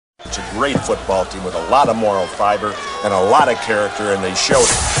It's a great football team with a lot of moral fiber and a lot of character, and they showed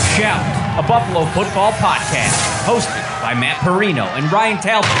it. Shout, a Buffalo football podcast, hosted by Matt Perino and Ryan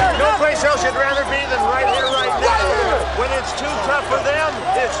Talbot. No place else you'd rather be than right here, right now. When it's too tough for them,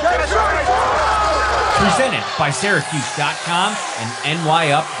 it's just right. Presented by Syracuse.com and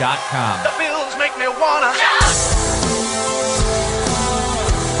NYUp.com. The Bills make me wanna.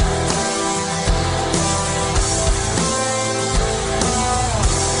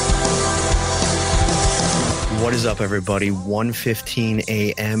 What is up, everybody? 1:15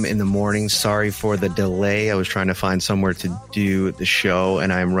 a.m. in the morning. Sorry for the delay. I was trying to find somewhere to do the show,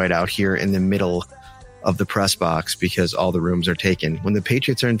 and I'm right out here in the middle of the press box because all the rooms are taken. When the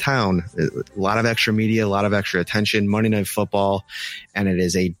Patriots are in town, a lot of extra media, a lot of extra attention, Monday Night Football, and it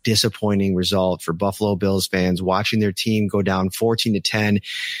is a disappointing result for Buffalo Bills fans watching their team go down 14-10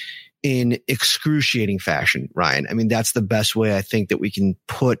 in excruciating fashion, Ryan. I mean, that's the best way I think that we can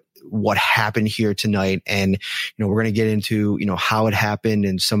put what happened here tonight. And, we're going to get into, how it happened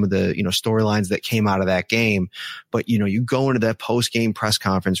and some of the, storylines that came out of that game. But, you go into that post-game press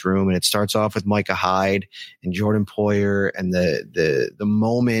conference room and it starts off with Micah Hyde and Jordan Poyer and the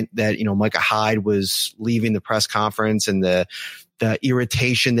moment that, Micah Hyde was leaving the press conference and the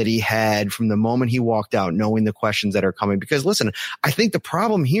irritation that he had from the moment he walked out, knowing the questions that are coming. Because listen, I think the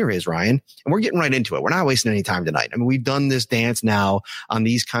problem here is, Ryan, and we're getting right into it. We're not wasting any time tonight. I mean, we've done this dance now on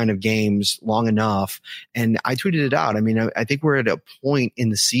these kind of games long enough. And I tweeted it out. I mean, I think we're at a point in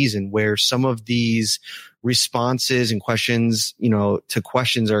the season where some of these responses and questions, to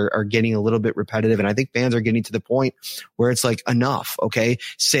questions are getting a little bit repetitive. And I think fans are getting to the point where it's like, enough. Okay.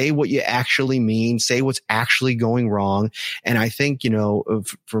 Say what you actually mean, say what's actually going wrong. And I think,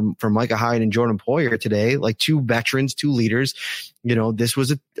 for Micah Hyde and Jordan Poyer today, like two veterans, two leaders, this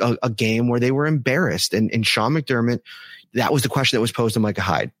was a game where they were embarrassed. And Sean McDermott, that was the question that was posed to Micah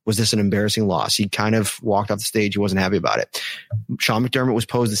Hyde. Was this an embarrassing loss? He kind of walked off the stage. He wasn't happy about it. Sean McDermott was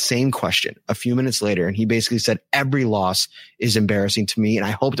posed the same question a few minutes later, and he basically said, every loss is embarrassing to me, and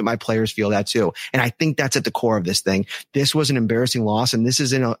I hope that my players feel that too. And I think that's at the core of this thing. This was an embarrassing loss, and this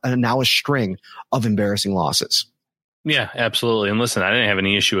is now a string of embarrassing losses. Yeah, absolutely. And listen, I didn't have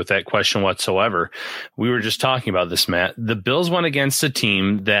any issue with that question whatsoever. We were just talking about this, Matt. The Bills went against a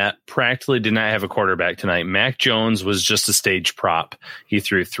team that practically did not have a quarterback tonight. Mac Jones was just a stage prop. He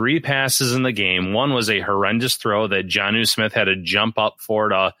threw 3 passes in the game. One was a horrendous throw that Jonnu Smith had to jump up for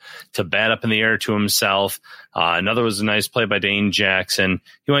to bat up in the air to himself. Another was a nice play by Dane Jackson.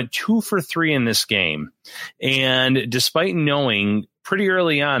 He went 2 for 3 in this game. And despite knowing pretty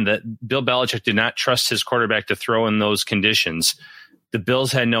early on that Bill Belichick did not trust his quarterback to throw in those conditions, the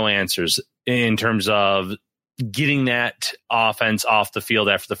Bills had no answers in terms of getting that offense off the field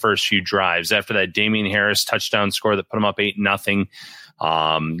after the first few drives. After that Damian Harris touchdown score that put them up 8-0,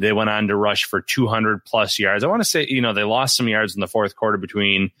 they went on to rush for 200 plus yards. I want to say, they lost some yards in the fourth quarter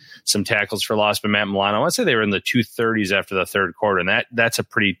between some tackles for loss by Matt Milano. I want to say they were in the 230s after the third quarter. And that's a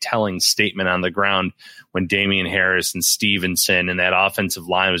pretty telling statement on the ground when Damian Harris and Stevenson and that offensive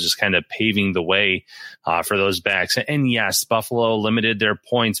line was just kind of paving the way for those backs. And yes, Buffalo limited their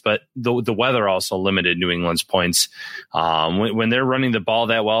points, but the weather also limited New England's points. When they're running the ball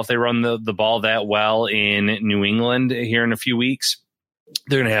that well, if they run the ball that well in New England here in a few weeks,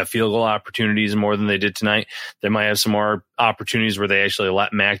 they're going to have field goal opportunities more than they did tonight. They might have some more opportunities where they actually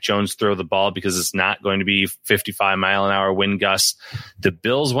let Mac Jones throw the ball because it's not going to be 55-mile-an-hour wind gusts. The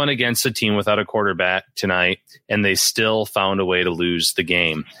Bills went against a team without a quarterback tonight, and they still found a way to lose the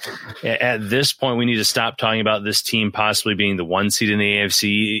game. At this point, we need to stop talking about this team possibly being the 1 seed in the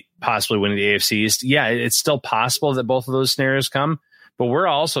AFC, possibly winning the AFC East. Yeah, it's still possible that both of those scenarios come. But we're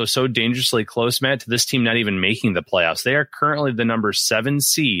also so dangerously close, Matt, to this team not even making the playoffs. They are currently the number 7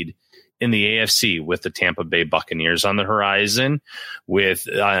 seed in the AFC with the Tampa Bay Buccaneers on the horizon, with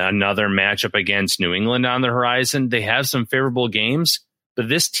another matchup against New England on the horizon. They have some favorable games, but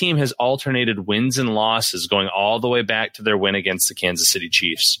this team has alternated wins and losses going all the way back to their win against the Kansas City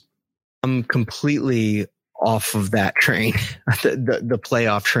Chiefs. I'm completely off of that train, the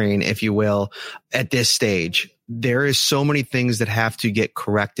playoff train, if you will, at this stage. There is so many things that have to get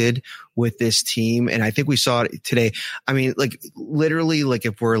corrected with this team. And I think we saw it today. I mean, literally,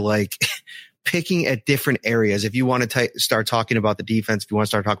 if we're picking at different areas, if you want to start talking about the defense, if you want to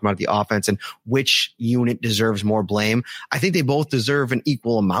start talking about the offense and which unit deserves more blame, I think they both deserve an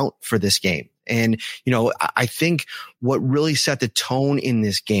equal amount for this game. And, I think what really set the tone in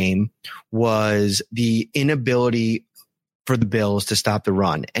this game was the inability for the Bills to stop the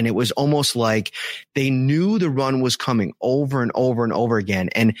run. And it was almost like they knew the run was coming over and over and over again.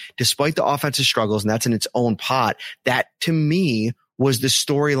 And despite the offensive struggles, and that's in its own pot, that to me was the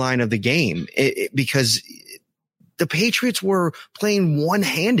storyline of the game because the Patriots were playing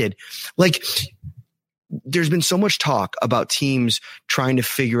one-handed. Like, there's been so much talk about teams trying to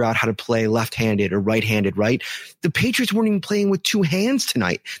figure out how to play left-handed or right-handed, right? The Patriots weren't even playing with two hands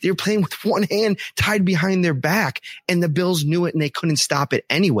tonight. They were playing with one hand tied behind their back, and the Bills knew it and they couldn't stop it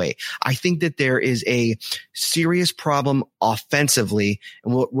anyway. I think that there is a serious problem offensively,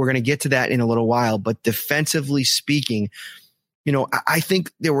 and we're going to get to that in a little while, but defensively speaking, you know, I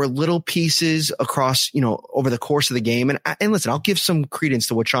think there were little pieces across, you know, over the course of the game. And listen, I'll give some credence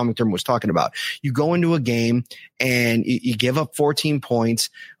to what Sean McDermott was talking about. You go into a game and you give up 14 points.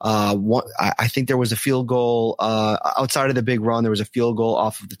 I think there was a field goal, outside of the big run. There was a field goal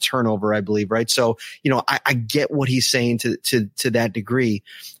off of the turnover, I believe. Right. So, you know, I get what he's saying to that degree,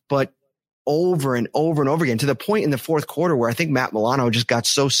 but over and over and over again, to the point in the fourth quarter where I think Matt Milano just got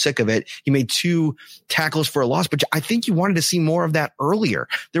so sick of it. He made 2 tackles for a loss, but I think you wanted to see more of that earlier.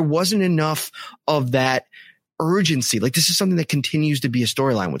 There wasn't enough of that urgency. Like, this is something that continues to be a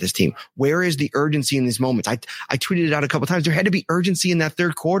storyline with this team. Where is the urgency in these moments? I tweeted it out a couple of times. There had to be urgency in that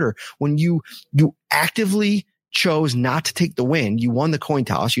third quarter when you actively chose not to take the win. You won the coin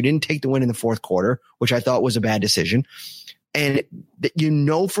toss. You didn't take the win in the fourth quarter, which I thought was a bad decision. And you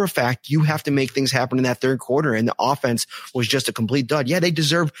know for a fact you have to make things happen in that third quarter, and the offense was just a complete dud. Yeah, they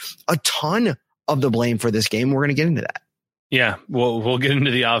deserve a ton of the blame for this game. We're going to get into that. Yeah, we'll get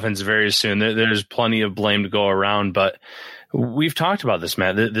into the offense very soon. There's plenty of blame to go around, but we've talked about this,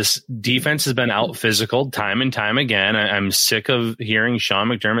 Matt. This defense has been out physical time and time again. I'm sick of hearing Sean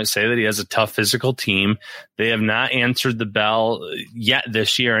McDermott say that he has a tough physical team. They have not answered the bell yet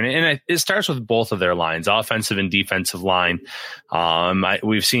this year. And it starts with both of their lines, offensive and defensive line.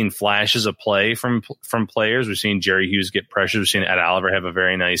 We've seen flashes of play from players. We've seen Jerry Hughes get pressure. We've seen Ed Oliver have a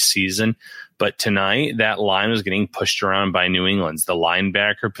very nice season. But tonight, that line was getting pushed around by New England's. The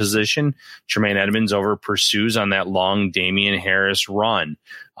linebacker position, Tremaine Edmonds over pursues on that long Damian Harris run.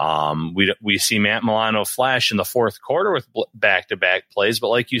 We see Matt Milano flash in the fourth quarter with back-to-back plays. But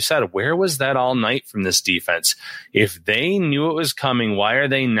like you said, where was that all night from this defense? If they knew it was coming, why are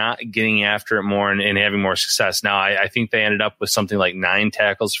they not getting after it more and having more success? Now, I think they ended up with something like 9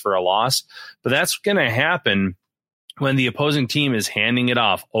 tackles for a loss. But that's going to happen when the opposing team is handing it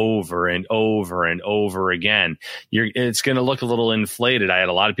off over and over and over again. It's going to look a little inflated. I had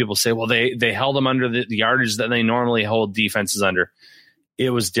a lot of people say, well, they held them under the yardage that they normally hold defenses under. It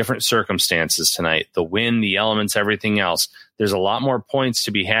was different circumstances tonight. The wind, the elements, everything else. There's a lot more points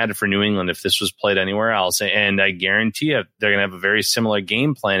to be had for New England if this was played anywhere else. And I guarantee you they're going to have a very similar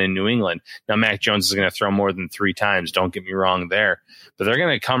game plan in New England. Now, Mac Jones is going to throw more than 3 times. Don't get me wrong there. But they're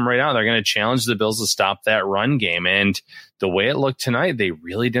going to come right out. They're going to challenge the Bills to stop that run game. And the way it looked tonight, they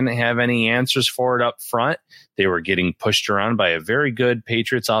really didn't have any answers for it up front. They were getting pushed around by a very good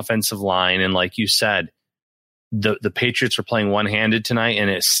Patriots offensive line. And like you said, the Patriots were playing one-handed tonight, and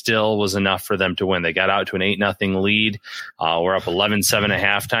it still was enough for them to win. They got out to an 8-0 lead. We're up 11-7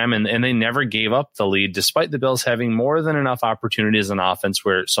 at halftime, and they never gave up the lead, despite the Bills having more than enough opportunities on offense.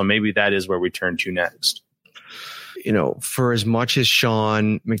 So maybe that is where we turn to next. You know, for as much as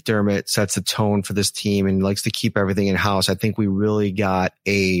Sean McDermott sets the tone for this team and likes to keep everything in house, I think we really got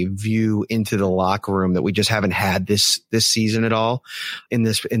a view into the locker room that we just haven't had this season at all in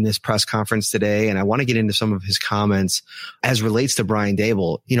this press conference today. And I want to get into some of his comments as relates to Brian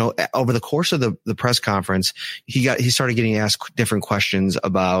Daboll. You know, over the course of the press conference, he started getting asked different questions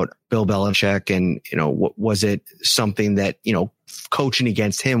about Bill Belichick, and, you know, was it something that, you know, coaching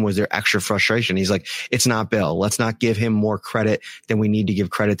against him, was there extra frustration? He's like, it's not Bill. Let's not give him more credit than we need to give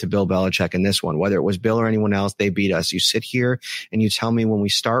credit to Bill Belichick in this one. Whether it was Bill or anyone else, they beat us. You sit here and you tell me when we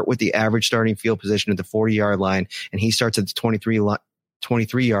start with the average starting field position at the 40-yard line and he starts at the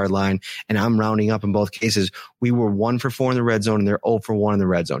 23-yard line, and I'm rounding up in both cases, we were 1 for 4 in the red zone and they're 0 for 1 in the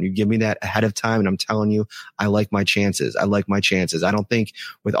red zone. You give me that ahead of time and I'm telling you, I like my chances. I don't think,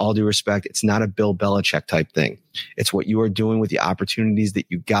 with all due respect, it's not a Bill Belichick type thing. It's what you are doing with the opportunities that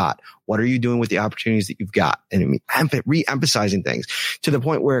you got. What are you doing with the opportunities that you've got? And I mean, re-emphasizing things to the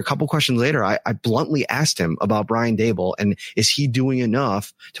point where a couple questions later, I bluntly asked him about Brian Daboll and is he doing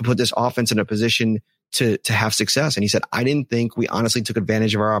enough to put this offense in a position to have success? And he said, I didn't think we honestly took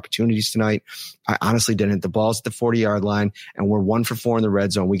advantage of our opportunities tonight. I honestly didn't. The ball's at the 40-yard line and we're 1 for 4 in the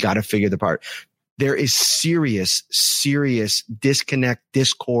red zone. We got to figure the part. There is serious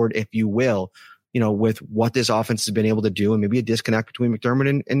discord, if you will, you know, with what this offense has been able to do, and maybe a disconnect between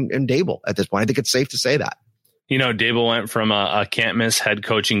McDermott and Daboll at this point. I think it's safe to say that. Dable went from a can't miss head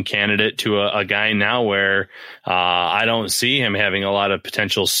coaching candidate to a guy now where I don't see him having a lot of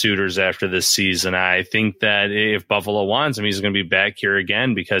potential suitors after this season. I think that if Buffalo wants him, he's going to be back here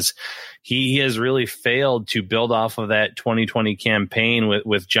again because he has really failed to build off of that 2020 campaign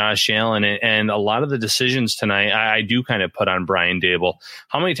with Josh Allen. And a lot of the decisions tonight, I do kind of put on Brian Dable.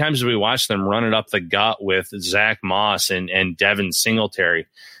 How many times have we watched them run it up the gut with Zach Moss and Devin Singletary?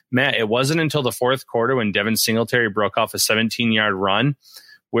 Matt, it wasn't until the fourth quarter when Devin Singletary broke off a 17-yard run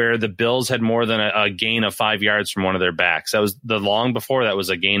where the Bills had more than a gain of 5 yards from one of their backs. That was the long before that was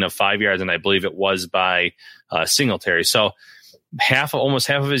a gain of 5 yards, and I believe it was by Singletary. So almost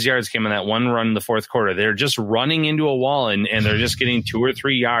half of his yards came in that one run in the fourth quarter. They're just running into a wall and they're just getting 2 or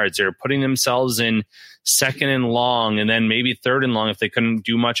 3 yards. They're putting themselves in second and long and then maybe third and long if they couldn't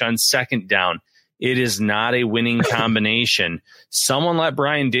do much on second down. It is not a winning combination. Someone let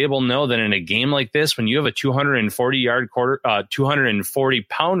Brian Dable know that in a game like this, when you have a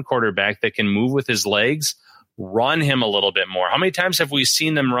 240-pound quarterback that can move with his legs, run him a little bit more. How many times have we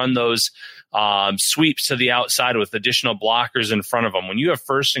seen them run those sweeps to the outside with additional blockers in front of them? When you have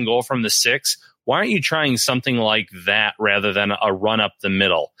first and goal from the 6, why aren't you trying something like that rather than a run up the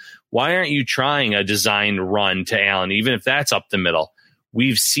middle? Why aren't you trying a designed run to Allen, even if that's up the middle?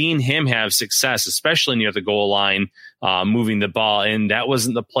 We've seen him have success, especially near the goal line, moving the ball, and that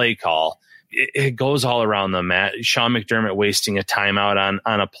wasn't the play call. It goes all around them, Matt. Sean McDermott wasting a timeout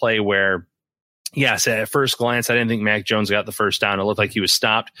on a play where, yes, at first glance, I didn't think Mac Jones got the first down. It looked like he was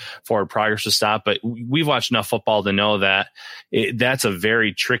stopped, forward progress was stopped, but we've watched enough football to know that that's a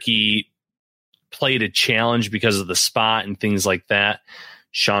very tricky play to challenge because of the spot and things like that.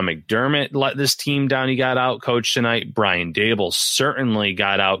 Sean McDermott let this team down. He got out coached tonight. Brian Dable certainly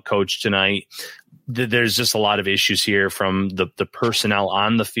got out coached tonight. There's just a lot of issues here from the personnel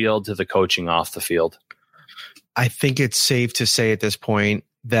on the field to the coaching off the field. I think it's safe to say at this point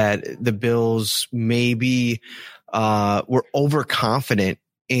that the Bills maybe were overconfident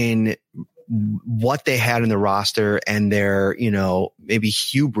in what they had in the roster and their, maybe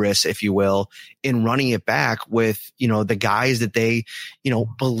hubris, if you will, in running it back with, the guys that they,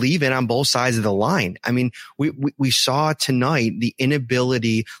 believe in on both sides of the line. I mean, we saw tonight the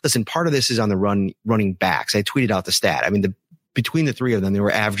inability. Listen, part of this is on the running backs. I tweeted out the stat. I mean, between the three of them, they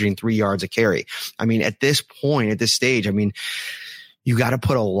were averaging 3 yards a carry. I mean, at this point, at this stage, I mean, you got to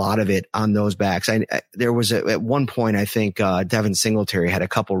put a lot of it on those backs. There was at one point, I think Devin Singletary had a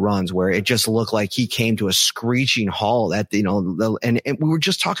couple runs where it just looked like he came to a screeching halt at and we were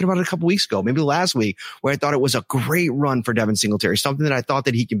just talking about it a couple weeks ago, maybe last week, where I thought it was a great run for Devin Singletary, something that I thought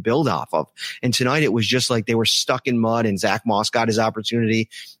that he can build off of. And tonight it was just like they were stuck in mud and Zach Moss got his opportunity.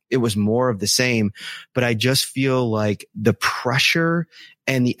 It was more of the same, but I just feel like the pressure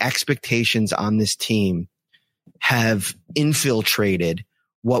and the expectations on this team have infiltrated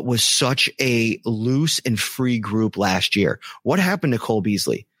what was such a loose and free group last year. What happened to Cole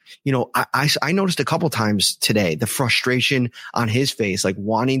Beasley? I noticed a couple times today the frustration on his face, like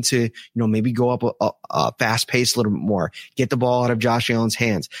wanting to, maybe go up a fast pace a little bit more, get the ball out of Josh Allen's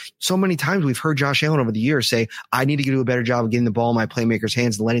hands. So many times we've heard Josh Allen over the years say, I need to do a better job of getting the ball in my playmakers'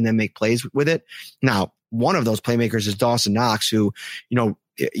 hands and letting them make plays with it. Now, one of those playmakers is Dawson Knox, who,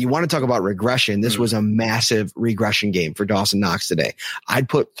 you want to talk about regression. This was a massive regression game for Dawson Knox today. I'd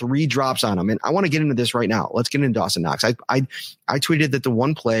put 3 drops on him, and I want to get into this right now. Let's get into Dawson Knox. I tweeted that the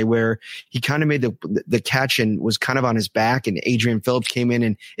one play where he kind of made the catch and was kind of on his back, and Adrian Phillips came in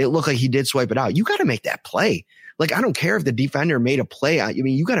and it looked like he did swipe it out. You got to make that play. Like, I don't care if the defender made a play. I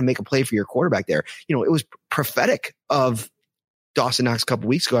mean, you got to make a play for your quarterback there. It was prophetic of Dawson Knox a couple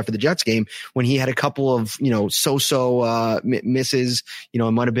weeks ago after the Jets game when he had a couple of, so-so misses, it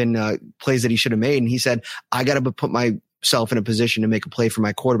might have been plays that he should have made. And he said, I got to put myself in a position to make a play for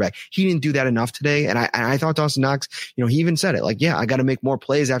my quarterback. He didn't do that enough today. And I thought Dawson Knox, he even said it like, yeah, I got to make more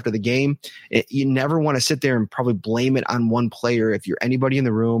plays after the game. You never want to sit there and probably blame it on one player. If you're anybody in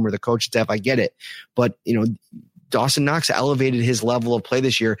the room or the coach staff, I get it. But, Dawson Knox elevated his level of play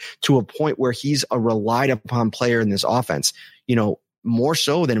this year to a point where he's a relied upon player in this offense, more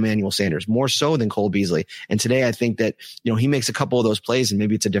so than Emmanuel Sanders, more so than Cole Beasley. And today I think that, he makes a couple of those plays and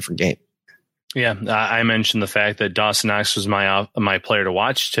maybe it's a different game. Yeah, I mentioned the fact that Dawson Knox was my player to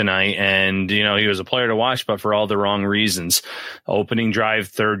watch tonight, and he was a player to watch, but for all the wrong reasons. Opening drive,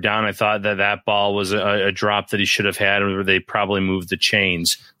 third down, I thought that ball was a drop that he should have had, or they probably moved the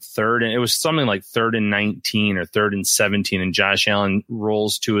chains. It was something like 3rd and 19 or 3rd and 17, and Josh Allen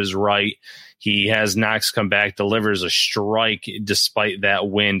rolls to his right. He has Knox come back, delivers a strike despite that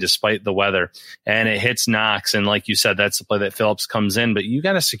wind, despite the weather, and it hits Knox. And like you said, that's the play that Phillips comes in, but you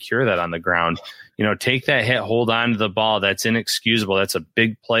got to secure that on the ground. Take that hit, hold on to the ball. That's inexcusable. That's a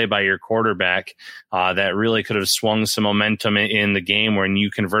big play by your quarterback that really could have swung some momentum in the game. When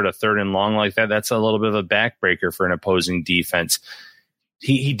you convert a 3rd and long like that, that's a little bit of a backbreaker for an opposing defense.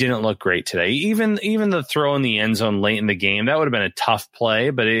 He didn't look great today. Even the throw in the end zone late in the game, that would have been a tough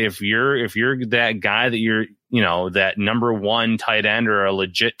play. But if you're that guy that you're, that number 1 tight end or a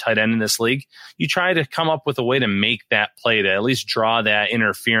legit tight end in this league, you try to come up with a way to make that play, to at least draw that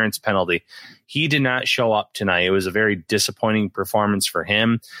interference penalty. He did not show up tonight. It was a very disappointing performance for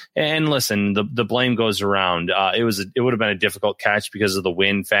him. And listen, the blame goes around. It would have been a difficult catch because of the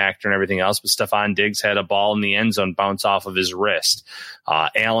wind factor and everything else, but Stephon Diggs had a ball in the end zone bounce off of his wrist.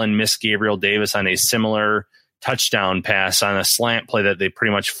 Allen missed Gabriel Davis on a similar touchdown pass on a slant play that they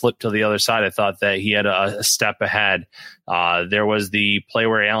pretty much flipped to the other side. I thought that he had a step ahead. There was the play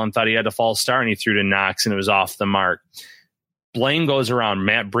where Allen thought he had a false start and he threw to Knox and it was off the mark. Blame goes around.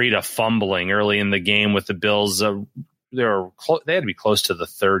 Matt Breida fumbling early in the game with the Bills. They had to be close to the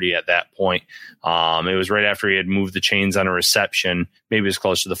 30 at that point. It was right after he had moved the chains on a reception. Maybe it was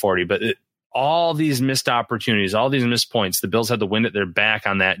close to the 40, but all these missed opportunities, all these missed points. The Bills had the wind at their back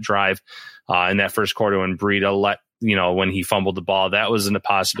on that drive in that first quarter when Breida when he fumbled the ball. That was a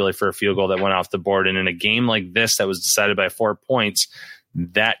possibility for a field goal that went off the board. And in a game like this that was decided by 4 points,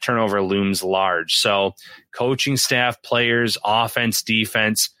 that turnover looms large. So coaching staff, players, offense,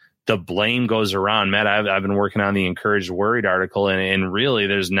 defense, the blame goes around. Matt, I've been working on the Encouraged Worried article, and really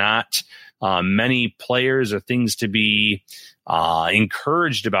there's not many players or things to be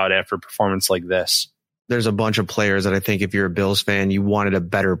encouraged about after a performance like this. There's a bunch of players that I think if you're a Bills fan, you wanted a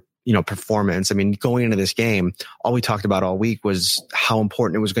better performance. I mean, going into this game, all we talked about all week was how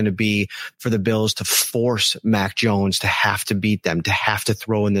important it was going to be for the Bills to force Mac Jones to have to beat them, to have to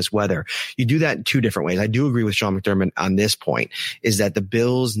throw in this weather. You do that in 2 different ways. I do agree with Sean McDermott on this point, is that the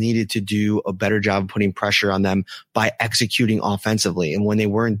Bills needed to do a better job of putting pressure on them by executing offensively. And when they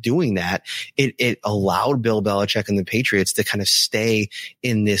weren't doing that, it allowed Bill Belichick and the Patriots to kind of stay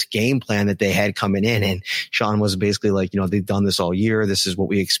in this game plan that they had coming in. And Sean was basically like, they've done this all year. This is what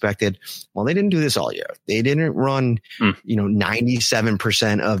we expect. Well, they didn't do this all year. They didn't run,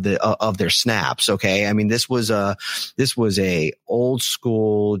 97% of their snaps. Okay. I mean, this was a old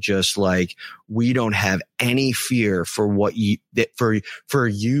school, just like, we don't have any fear for for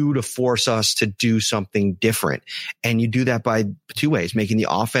you to force us to do something different. And you do that by 2 ways, making the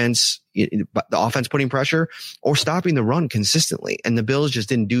offense putting pressure or stopping the run consistently. And the Bills just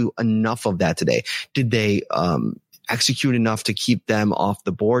didn't do enough of that today. Did they, execute enough to keep them off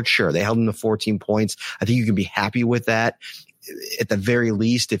the board? Sure. They held them to 14 points. I think you can be happy with that at the very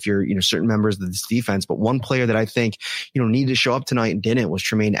least if you're, certain members of this defense. But one player that I think, needed to show up tonight and didn't was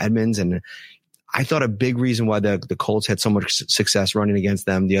Tremaine Edmonds. And I thought a big reason why the Colts had so much success running against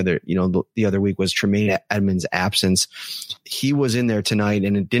them the other week was Tremaine Edmonds' absence. He was in there tonight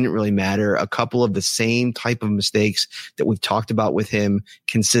and it didn't really matter. A couple of the same type of mistakes that we've talked about with him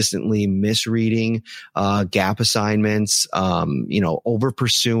consistently, misreading, gap assignments, over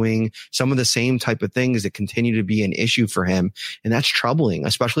pursuing, some of the same type of things that continue to be an issue for him. And that's troubling,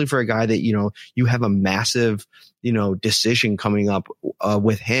 especially for a guy that, you have a massive, decision coming up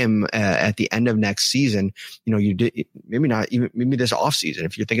with him at the end of next season. You did maybe this off season,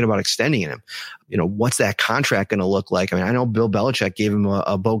 if you're thinking about extending him, what's that contract going to look like? I mean, I know Bill Belichick gave him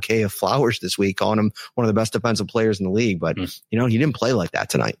a bouquet of flowers this week, calling him one of the best defensive players in the league, but he didn't play like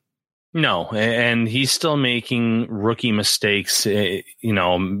that tonight. No, and he's still making rookie mistakes,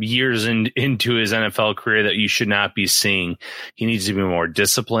 years into his NFL career that you should not be seeing. He needs to be more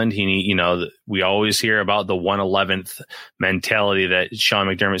disciplined. We always hear about the 111th mentality that Sean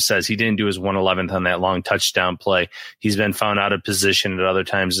McDermott says. He didn't do his 111th on that long touchdown play. He's been found out of position at other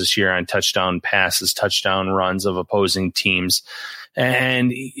times this year on touchdown passes, touchdown runs of opposing teams.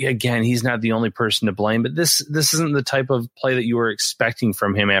 And again, he's not the only person to blame, but this isn't the type of play that you were expecting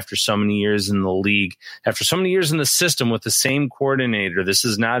from him after so many years in the league, after so many years in the system with the same coordinator. This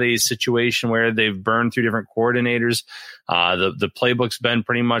is not a situation where they've burned through different coordinators. The playbook's been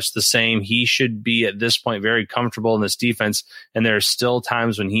pretty much the same. He should be at this point very comfortable in this defense, and there are still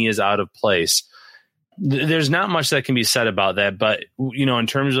times when he is out of place. There's not much that can be said about that, but in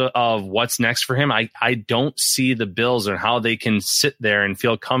terms of what's next for him, I don't see the Bills and how they can sit there and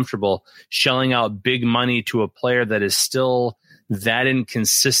feel comfortable shelling out big money to a player that is still that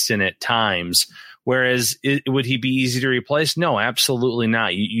inconsistent at times. Whereas, would he be easy to replace? No, absolutely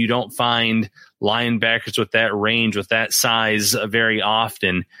not. You don't find linebackers with that range, with that size very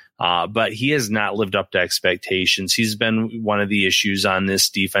often. but he has not lived up to expectations. He's been one of the issues on this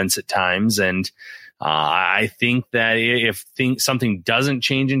defense at times. And I think that if something doesn't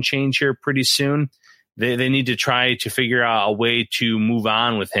change here pretty soon, they need to try to figure out a way to move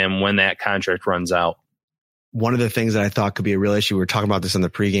on with him when that contract runs out. One of the things that I thought could be a real issue, we were talking about this on the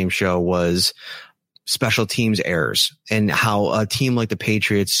pregame show, was special teams errors, and how a team like the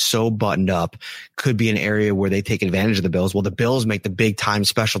Patriots, so buttoned up, could be an area where they take advantage of the Bills. Well, the Bills make the big time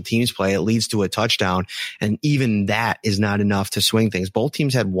special teams play. It leads to a touchdown. And even that is not enough to swing things. Both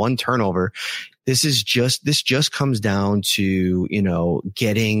teams had one turnover. This just comes down to,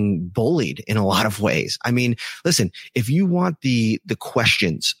 getting bullied in a lot of ways. I mean, listen, if you want the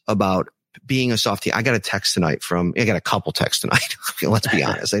questions about being a soft team, I got a couple texts tonight. Let's be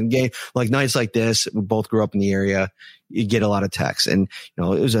honest. And like nights like this, we both grew up in the area. You get a lot of texts, and it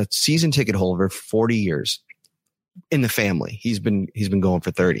was a season ticket holder for 40 years in the family. He's been going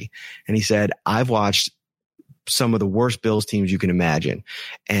for 30, and he said, I've watched some of the worst Bills teams you can imagine,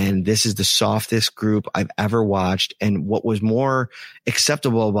 and this is the softest group I've ever watched. And what was more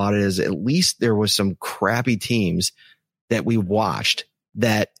acceptable about it is at least there was some crappy teams that we watched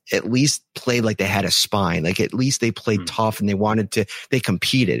that at least played like they had a spine. Like at least they played tough, and they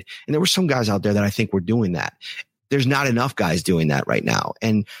competed. And there were some guys out there that I think were doing that. There's not enough guys doing that right now.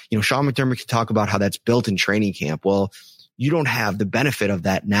 And, Sean McDermott can talk about how that's built in training camp. Well, you don't have the benefit of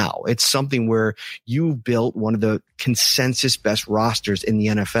that now. It's something where you've built one of the consensus best rosters in the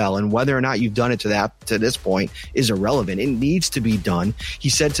NFL, and whether or not you've done it to this point is irrelevant. It needs to be done. He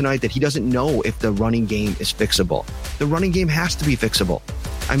said tonight that he doesn't know if the running game is fixable. The running game has to be fixable.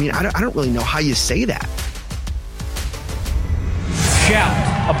 I mean, I don't really know how you say that.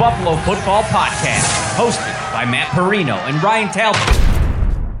 Shout, a Buffalo football podcast hosted by Matt Perino and Ryan Talbot.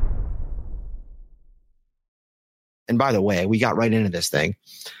 And by the way, we got right into this thing.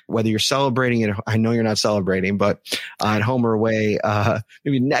 Whether you're celebrating it, I know you're not celebrating, but at home or away,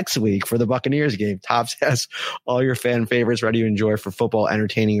 maybe next week for the Buccaneers game, Tops has all your fan favorites ready to enjoy for football,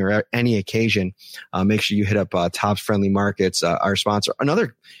 entertaining, or any occasion. Make sure you hit up Tops Friendly Markets, our sponsor.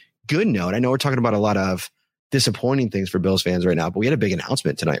 Another good note, I know we're talking about a lot of disappointing things for Bills fans right now, but we had a big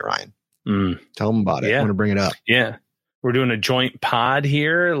announcement tonight, Ryan. Tell them about it. I want to bring it up. Yeah. We're doing a joint pod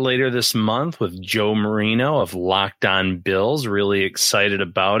here later this month with Joe Marino of Locked On Bills. Really excited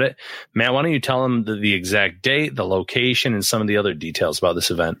about it. Matt, why don't you tell them the exact date, the location, and some of the other details about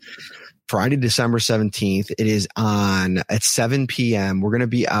this event? Friday, December 17th. It is at 7 p.m. We're going to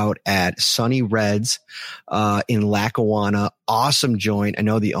be out at Sunny Reds in Lackawanna. Awesome joint. I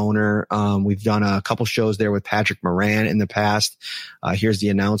know the owner. We've done a couple shows there with Patrick Moran in the past. Here's the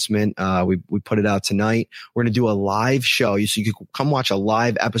announcement. We put it out tonight. We're going to do a live show. So you can come watch a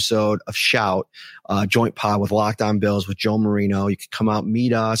live episode of Shout, joint pod with Locked On Bills with Joe Marino. You can come out,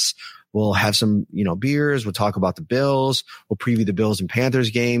 meet us. We'll have some, beers. We'll talk about the Bills. We'll preview the Bills and Panthers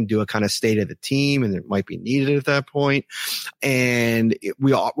game, do a kind of state of the team, and it might be needed at that point. And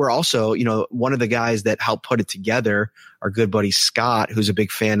we're also, one of the guys that helped put it together, our good buddy Scott, who's a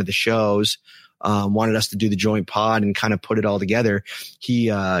big fan of the shows, wanted us to do the joint pod and kind of put it all together.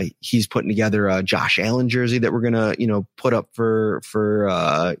 He's putting together a Josh Allen jersey that we're gonna, put up for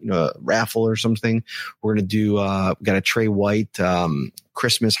a raffle or something. We're gonna do, we got a Trey White,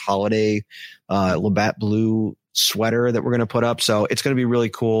 Christmas holiday, Labatt blue sweater that we're going to put up. So it's going to be really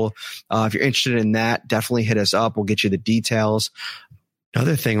cool. If you're interested in that, definitely hit us up. We'll get you the details.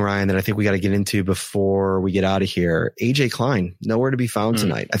 Another thing, Ryan, that I think we got to get into before we get out of here, AJ Klein, nowhere to be found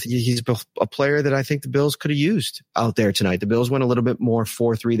tonight. I think he's a player that I think the Bills could have used out there tonight. The Bills went a little bit more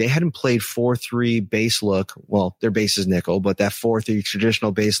 4-3. They hadn't played 4-3 base look. Well, their base is nickel, but that 4-3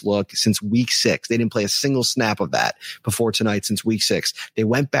 traditional base look since week 6. They didn't play a single snap of that before tonight since week 6. They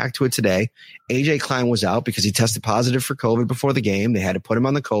went back to it today. AJ Klein was out because he tested positive for COVID before the game. They had to put him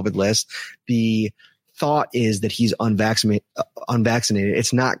on the COVID list. The thought is that he's unvaccinated.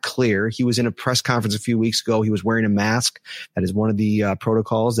 It's not clear. He was in a press conference a few weeks ago. He was wearing a mask. That is one of the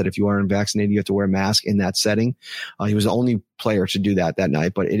protocols, that if you are unvaccinated, you have to wear a mask in that setting. He was the only player to do that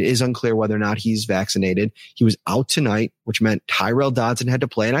night, but it is unclear whether or not he's vaccinated. He was out tonight, which meant Tyrell Dodson had to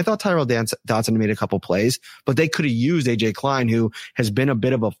play. And I thought Tyrell Dodson made a couple plays, but they could have used AJ Klein, who has been a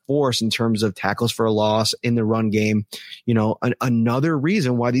bit of a force in terms of tackles for a loss in the run game. Another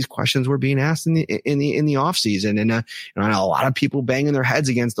reason why these questions were being asked in the off season. And a lot of people banging their heads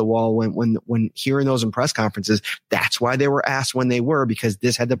against the wall when hearing those in press conferences. That's why they were asked when they were, because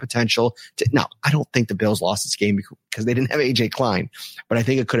this had the potential to. Now, I don't think the Bills lost this game because they didn't have AJ Klein, but I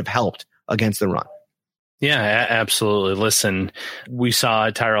think it could have helped against the run. Yeah, absolutely. Listen, we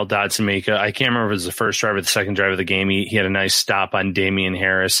saw Tyrell Dodson make I can't remember if it was the first drive or the second drive of the game. He had a nice stop on Damian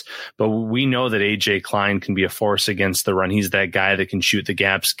Harris, but we know that AJ Klein can be a force against the run. He's that guy that can shoot the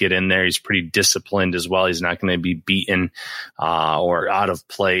gaps, get in there. He's pretty disciplined as well. He's not going to be beaten or out of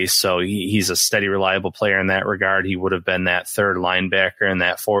place. So he's a steady, reliable player in that regard. He would have been that third linebacker in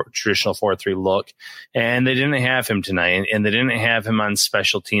that traditional 4-3 look. And they didn't have him tonight, and they didn't have him on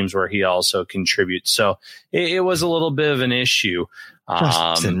special teams where he also contributes. So it was a little bit of an issue.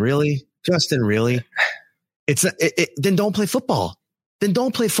 Justin, really? Then don't play football.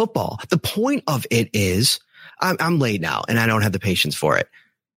 The point of it is, I'm late now and I don't have the patience for it.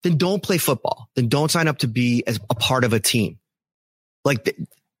 Then don't play football. Then don't sign up to be as a part of a team. Like,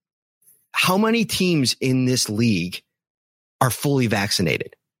 how many teams in this league are fully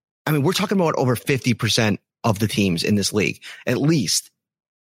vaccinated? I mean, we're talking about over 50% of the teams in this league, at least.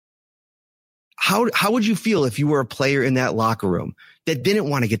 How would you feel if you were a player in that locker room that didn't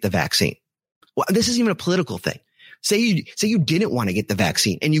want to get the vaccine? Well, this isn't even a political thing. Say you didn't want to get the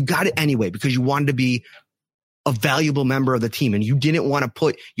vaccine and you got it anyway because you wanted to be a valuable member of the team and you didn't want to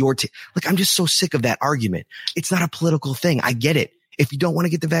put your like, I'm just so sick of that argument. It's not a political thing. I get it. If you don't want to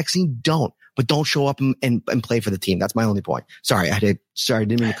get the vaccine, don't. But don't show up and play for the team. That's my only point. Sorry, I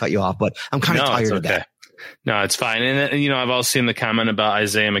didn't mean to cut you off, but I'm kind of tired of that. No, it's fine. And I've also seen the comment about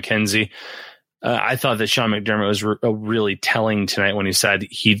Isaiah McKenzie. I thought that Sean McDermott was really telling tonight when he said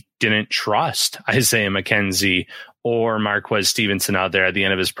he didn't trust Isaiah McKenzie or Marquez Stevenson out there at the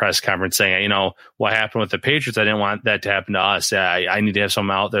end of his press conference saying, what happened with the Patriots, I didn't want that to happen to us. I need to have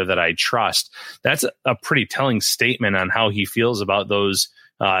someone out there that I trust. That's a pretty telling statement on how he feels about those,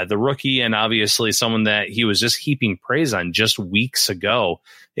 the rookie, and obviously someone that he was just heaping praise on just weeks ago.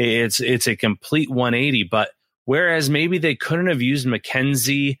 It's a complete 180, but whereas maybe they couldn't have used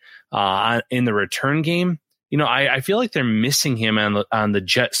McKenzie in the return game, I feel like they're missing him on the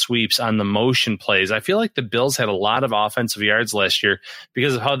jet sweeps, on the motion plays. I feel like the Bills had a lot of offensive yards last year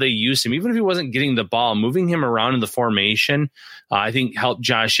because of how they used him. Even if he wasn't getting the ball, moving him around in the formation, I think helped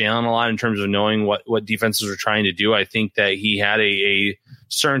Josh Allen a lot in terms of knowing what defenses were trying to do. I think that he had a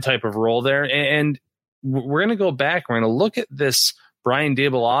certain type of role there. And we're going to go back. We're going to look at this Brian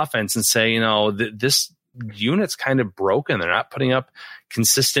Daboll offense and say, this unit's kind of broken. They're not putting up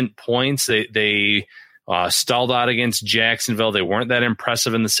consistent points. They stalled out against Jacksonville. They weren't that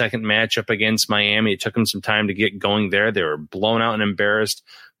impressive in the second matchup against Miami. It took them some time to get going there. They were blown out and embarrassed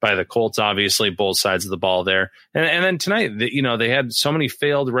by the Colts, obviously, both sides of the ball there. And then tonight, they had so many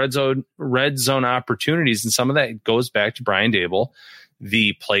failed red zone opportunities, and some of that goes back to Brian Daboll,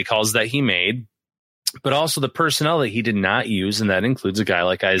 the play calls that he made, but also the personnel that he did not use, and that includes a guy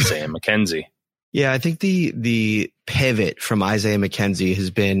like Isaiah McKenzie. Yeah, I think the pivot from Isaiah McKenzie has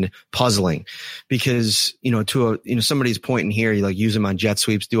been puzzling because, to somebody's point in here, you use him on jet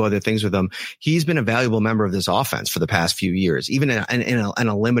sweeps, do other things with him. He's been a valuable member of this offense for the past few years, even in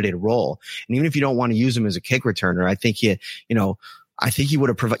a limited role. And even if you don't want to use him as a kick returner, I think he would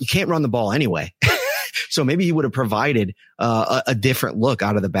have provided, you can't run the ball anyway. So maybe he would have provided a different look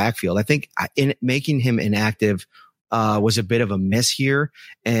out of the backfield. I think in making him inactive was a bit of a miss here.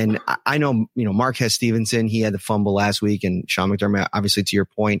 And I know, Marquez Stevenson, he had the fumble last week, and Sean McDermott, obviously to your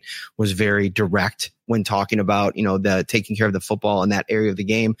point, was very direct when talking about, the taking care of the football in that area of the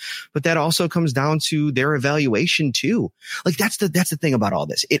game. But that also comes down to their evaluation too. Like that's the thing about all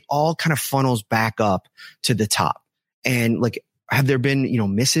this. It all kind of funnels back up to the top. And have there been,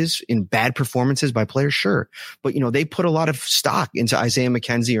 misses in bad performances by players? Sure. But, they put a lot of stock into Isaiah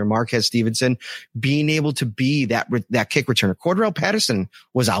McKenzie or Marquez Stevenson being able to be that kick returner. Cordell Patterson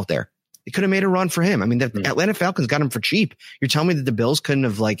was out there. They could have made a run for him. I mean, the Atlanta Falcons got him for cheap. You're telling me that the Bills couldn't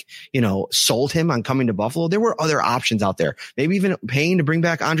have sold him on coming to Buffalo? There were other options out there. Maybe even paying to bring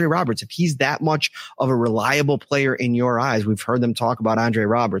back Andre Roberts. If he's that much of a reliable player in your eyes, we've heard them talk about Andre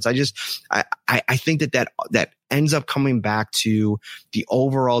Roberts. I think that ends up coming back to the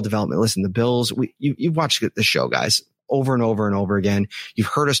overall development. Listen, the Bills, you've watched the show, guys, over and over and over again. You've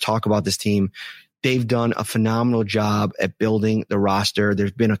heard us talk about this team. They've done a phenomenal job at building the roster.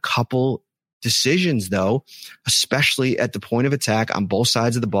 There's been a couple decisions, though, especially at the point of attack on both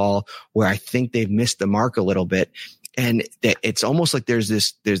sides of the ball, where I think they've missed the mark a little bit. And it's almost like there's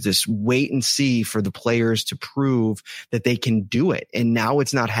this wait and see for the players to prove that they can do it. And now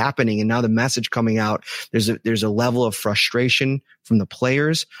it's not happening. And now the message coming out, there's a level of frustration from the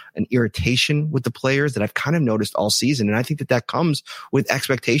players, an irritation with the players that I've kind of noticed all season. And I think that comes with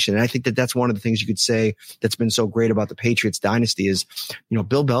expectation. And I think that that's one of the things you could say that's been so great about the Patriots dynasty is,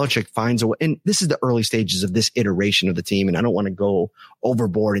 Bill Belichick finds a way, and this is the early stages of this iteration of the team. And I don't want to go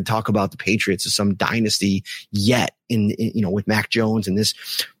overboard and talk about the Patriots as some dynasty yet with Mac Jones and this,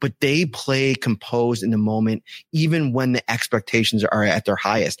 but they play composed in the moment, even when the expectations are at their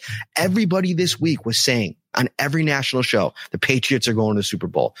highest. Everybody this week was saying on every national show, the Patriots are going to the Super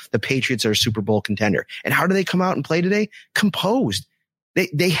Bowl. The Patriots are a Super Bowl contender. And how do they come out and play today? Composed.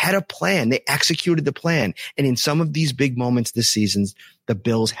 They had a plan. They executed the plan. And in some of these big moments this season, the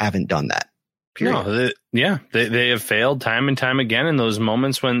Bills haven't done that. Period. No, they have failed time and time again in those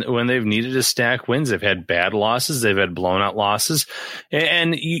moments when they've needed to stack wins. They've had bad losses. They've had blown out losses.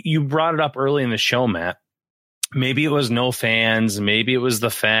 And you brought it up early in the show, Matt. Maybe it was no fans. Maybe it was the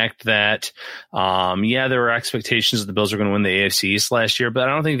fact that, there were expectations that the Bills were going to win the AFC East last year, but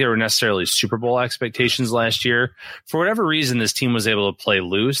I don't think there were necessarily Super Bowl expectations last year. For whatever reason, this team was able to play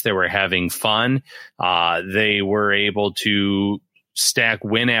loose. They were having fun. They were able to stack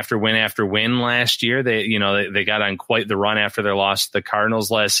win after win after win last year. They got on quite the run after their loss to the Cardinals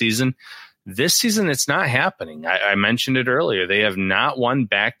last season. This season, it's not happening. I mentioned it earlier. They have not won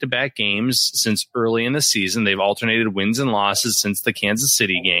back-to-back games since early in the season. They've alternated wins and losses since the Kansas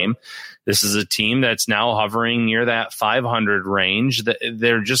City game. This is a team that's now hovering near that 500 range. They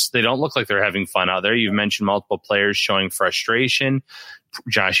don't look like they're having fun out there. You've mentioned multiple players showing frustration.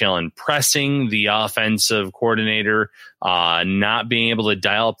 Josh Allen pressing, the offensive coordinator not being able to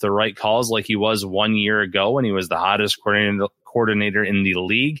dial up the right calls like he was 1 year ago when he was the hottest coordinator in the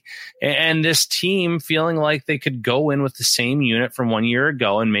league, and this team feeling like they could go in with the same unit from 1 year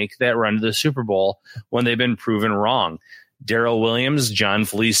ago and make that run to the Super Bowl when they've been proven wrong. Darrell Williams, John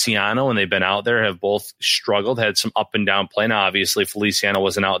Feliciano, when they've been out there, have both struggled, had some up and down play. Now, obviously, Feliciano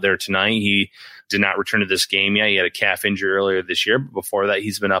wasn't out there tonight. He did not return to this game yet. He had a calf injury earlier this year, but before that,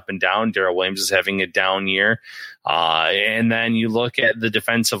 he's been up and down. Darrell Williams is having a down year. And then you look at the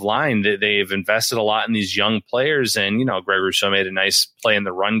defensive line. They've invested a lot in these young players, and, Greg Rousseau made a nice play in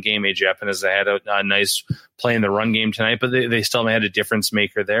the run game. A.J. Epinesa had a nice play in the run game tonight, but they still had a difference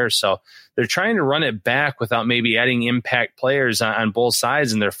maker there. So they're trying to run it back without maybe adding impact players on both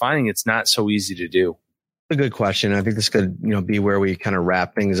sides, and they're finding it's not so easy to do. A good question. I think this could, be where we kind of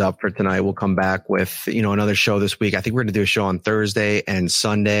wrap things up for tonight. We'll come back with, another show this week. I think we're going to do a show on Thursday and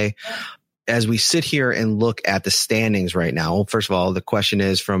Sunday. As we sit here and look at the standings right now, first of all, the question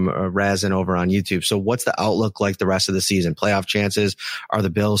is from Razin over on YouTube. So what's the outlook like the rest of the season? Playoff chances? Are the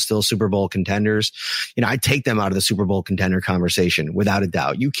Bills still Super Bowl contenders? I'd take them out of the Super Bowl contender conversation without a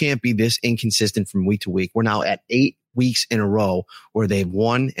doubt. You can't be this inconsistent from week to week. We're now at 8 weeks in a row where they've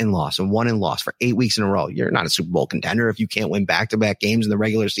won and lost for 8 weeks in a row. You're not a Super Bowl contender if you can't win back-to-back games in the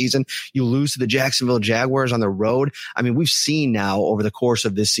regular season. You lose to the Jacksonville Jaguars on the road. I mean, we've seen now over the course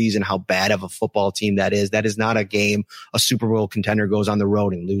of this season how bad of a football team that is. That is not a game a Super Bowl contender goes on the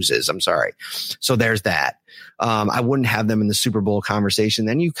road and loses. I'm sorry. So there's that. I wouldn't have them in the Super Bowl conversation.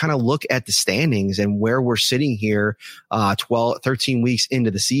 Then you kind of look at the standings and where we're sitting here, 13 weeks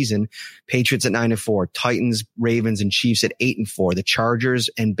into the season. Patriots at 9-4, Titans, Ravens, and Chiefs at 8-4. The Chargers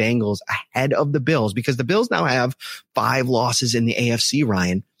and Bengals ahead of the Bills because the Bills now have 5 losses in the AFC,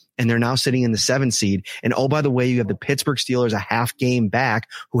 Ryan. And they're now sitting in the 7th seed. And oh, by the way, you have the Pittsburgh Steelers a half game back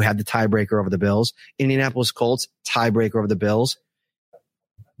who had the tiebreaker over the Bills. Indianapolis Colts, tiebreaker over the Bills.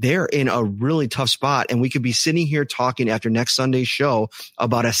 They're in a really tough spot. And we could be sitting here talking after next Sunday's show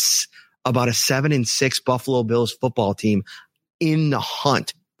about a 7-6 Buffalo Bills football team in the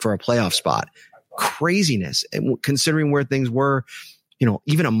hunt for a playoff spot. Craziness. And considering where things were,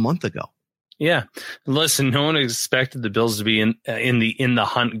 even a month ago. Yeah. Listen, no one expected the Bills to be in the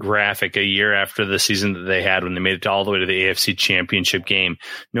hunt graphic a year after the season that they had when they made it all the way to the AFC Championship game.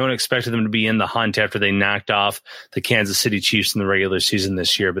 No one expected them to be in the hunt after they knocked off the Kansas City Chiefs in the regular season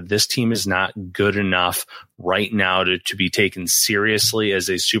this year. But this team is not good enough right now to be taken seriously as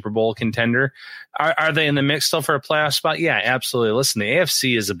a Super Bowl contender. Are they in the mix still for a playoff spot? Yeah, absolutely. Listen, the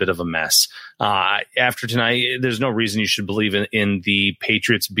AFC is a bit of a mess. After tonight, there's no reason you should believe in the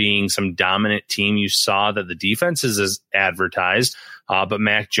Patriots being some dominant team. You saw that the defense is as advertised, but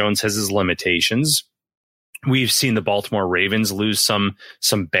Mac Jones has his limitations. We've seen the Baltimore Ravens lose some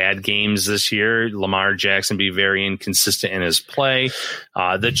bad games this year. Lamar Jackson be very inconsistent in his play.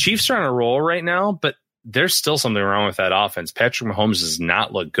 The Chiefs are on a roll right now, but there's still something wrong with that offense. Patrick Mahomes does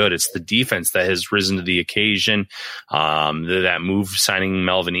not look good. It's the defense that has risen to the occasion. That move signing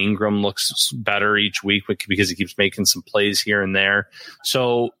Melvin Ingram looks better each week because he keeps making some plays here and there.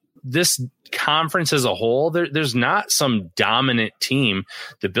 So this conference as a whole, there's not some dominant team.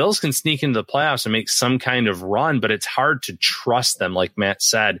 The Bills can sneak into the playoffs and make some kind of run, but it's hard to trust them, like Matt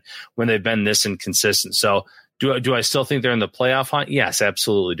said, when they've been this inconsistent. So Do I still think they're in the playoff hunt? Yes,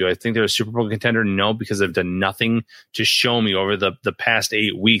 absolutely. Do I think they're a Super Bowl contender? No, because they've done nothing to show me over the past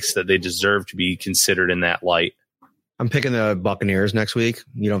 8 weeks that they deserve to be considered in that light. I'm picking the Buccaneers next week.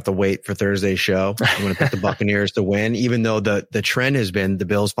 You don't have to wait for Thursday's show. I'm going to pick the Buccaneers to win, even though the trend has been the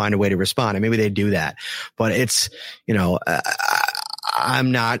Bills find a way to respond, and maybe they do that. But it's,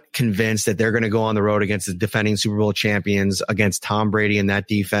 I'm not convinced that they're going to go on the road against the defending Super Bowl champions, against Tom Brady and that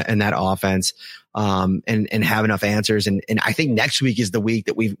defense and that offense, and have enough answers. And I think next week is the week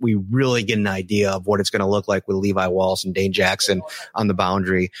that we really get an idea of what it's going to look like with Levi Wallace and Dane Jackson on the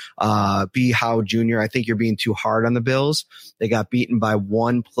boundary. B. Howe Jr., I think you're being too hard on the Bills. They got beaten by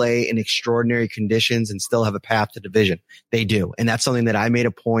one play in extraordinary conditions and still have a path to division. They do. And that's something that I made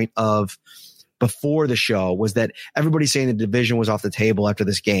a point of before the show, was that everybody's saying the division was off the table after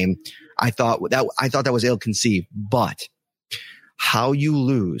this game. I thought that was ill-conceived, but how you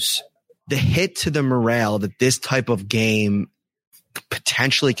lose, the hit to the morale that this type of game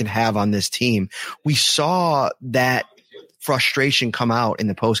potentially can have on this team. We saw that frustration come out in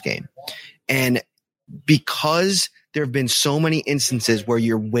the postgame. And because there have been so many instances where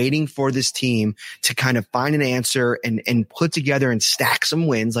you're waiting for this team to kind of find an answer and put together and stack some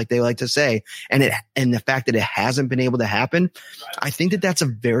wins, like they like to say, and the fact that it hasn't been able to happen, I think that that's a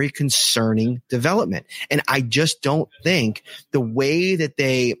very concerning development. And I just don't think the way that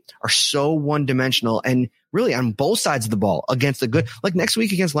they are so one-dimensional, and really on both sides of the ball against the good, like next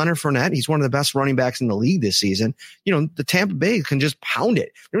week against Leonard Fournette, he's one of the best running backs in the league this season. The Tampa Bay can just pound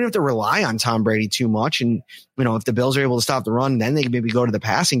it. They don't have to rely on Tom Brady too much. And, if the Bills are able to stop the run, then they can maybe go to the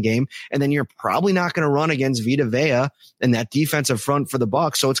passing game. And then you're probably not going to run against Vita Vea and that defensive front for the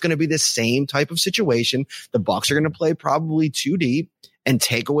Bucs. So it's going to be the same type of situation. The Bucs are going to play probably too deep and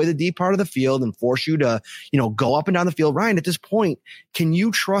take away the deep part of the field and force you to, go up and down the field. Ryan, at this point, can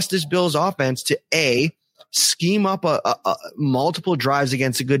you trust this Bills offense to scheme up a multiple drives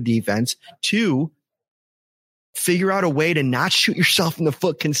against a good defense, 2, figure out a way to not shoot yourself in the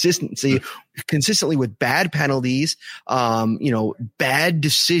foot consistently with bad penalties, bad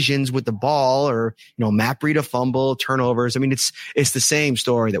decisions with the ball, or, Matt Breida fumble, turnovers. I mean, it's the same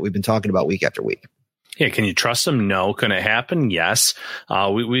story that we've been talking about week after week. Yeah, can you trust them? No. Can it happen? Yes.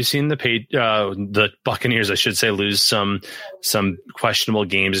 We've seen the Buccaneers, I should say, lose some questionable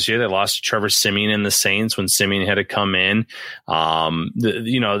games this year. They lost to Trevor Siemian and the Saints when Siemian had to come in.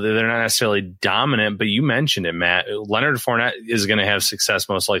 They're not necessarily dominant, but you mentioned it, Matt. Leonard Fournette is going to have success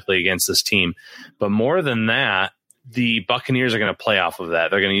most likely against this team. But more than that, the Buccaneers are going to play off of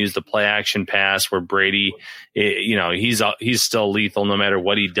that. They're going to use the play action pass where Brady, he's still lethal no matter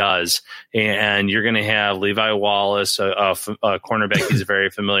what he does. And you're going to have Levi Wallace, a cornerback he's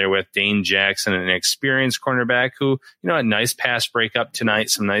very familiar with, Dane Jackson, an experienced cornerback who, a nice pass breakup tonight,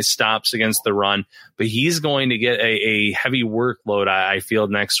 some nice stops against the run. But he's going to get a heavy workload, I feel,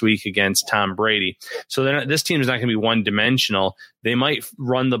 next week against Tom Brady. So this team is not going to be one-dimensional. They might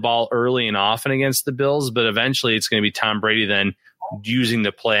run the ball early and often against the Bills, but eventually it's going to be Tom Brady then using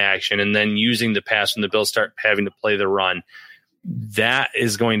the play action and then using the pass when the Bills start having to play the run. That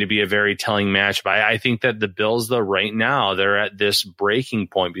is going to be a very telling matchup. I think that the Bills, though, right now, they're at this breaking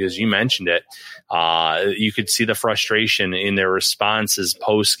point because you mentioned it. You could see the frustration in their responses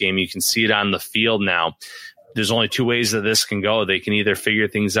post-game. You can see it on the field now. There's only 2 ways that this can go. They can either figure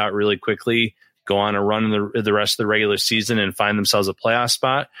things out really quickly, go on a run in the rest of the regular season and find themselves a playoff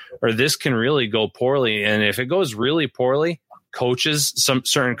spot, or this can really go poorly. And if it goes really poorly,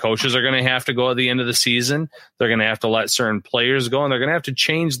 certain coaches are going to have to go at the end of the season. They're going to have to let certain players go, and they're going to have to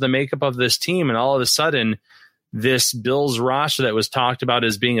change the makeup of this team. And all of a sudden, this Bills roster that was talked about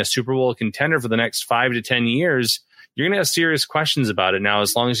as being a Super Bowl contender for the next 5 to 10 years, you're going to have serious questions about it. Now,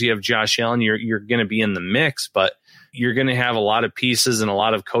 as long as you have Josh Allen, you're going to be in the mix, but you're going to have a lot of pieces and a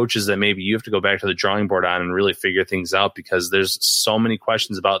lot of coaches that maybe you have to go back to the drawing board on and really figure things out, because there's so many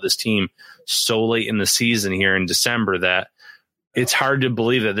questions about this team so late in the season here in December that it's hard to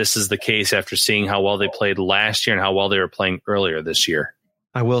believe that this is the case after seeing how well they played last year and how well they were playing earlier this year.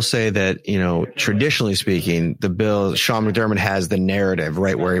 I will say that, traditionally speaking, the Bills, Sean McDermott has the narrative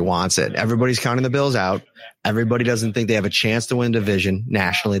right where he wants it. Everybody's counting the Bills out. Everybody doesn't think they have a chance to win division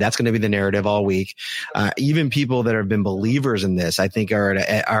nationally. That's going to be the narrative all week. Even people that have been believers in this, I think are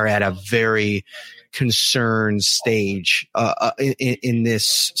at a very concerned stage in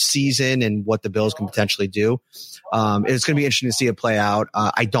this season and what the Bills can potentially do. It's going to be interesting to see it play out.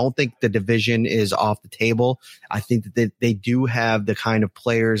 I don't think the division is off the table. I think that they do have the kind of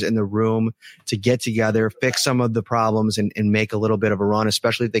players in the room to get together, fix some of the problems, and make a little bit of a run,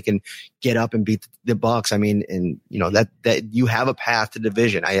 especially if they can get up and beat the Bucs. I mean, and you know, that you have a path to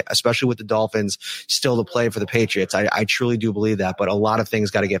division. Especially with the Dolphins still to play for the Patriots. I truly do believe that, but a lot of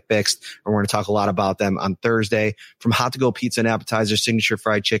things got to get fixed. And we're going to talk a lot about them on Thursday, from hot to go pizza and appetizers, signature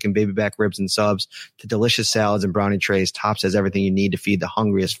fried chicken, baby back ribs and subs, to delicious salads and brownie trays. Tops has everything you need to feed the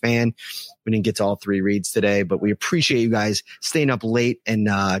hungriest fan. We didn't get to all 3 reads today, but we appreciate you guys staying up late and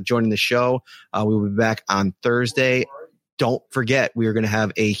joining the show. We will be back on Thursday. Don't forget, we are going to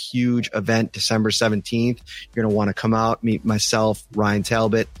have a huge event December 17th. You're going to want to come out, meet myself, Ryan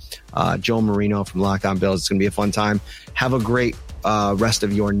Talbot, Joe Marino from Locked On Bills. It's going to be a fun time. Have a great rest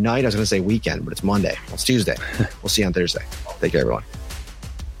of your night. I was going to say weekend, but it's Monday. Well, it's Tuesday. We'll see you on Thursday. Take care, everyone.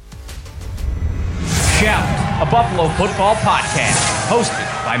 Shout, a Buffalo football podcast,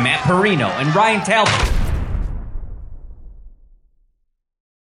 hosted by Matt Perino and Ryan Talbot.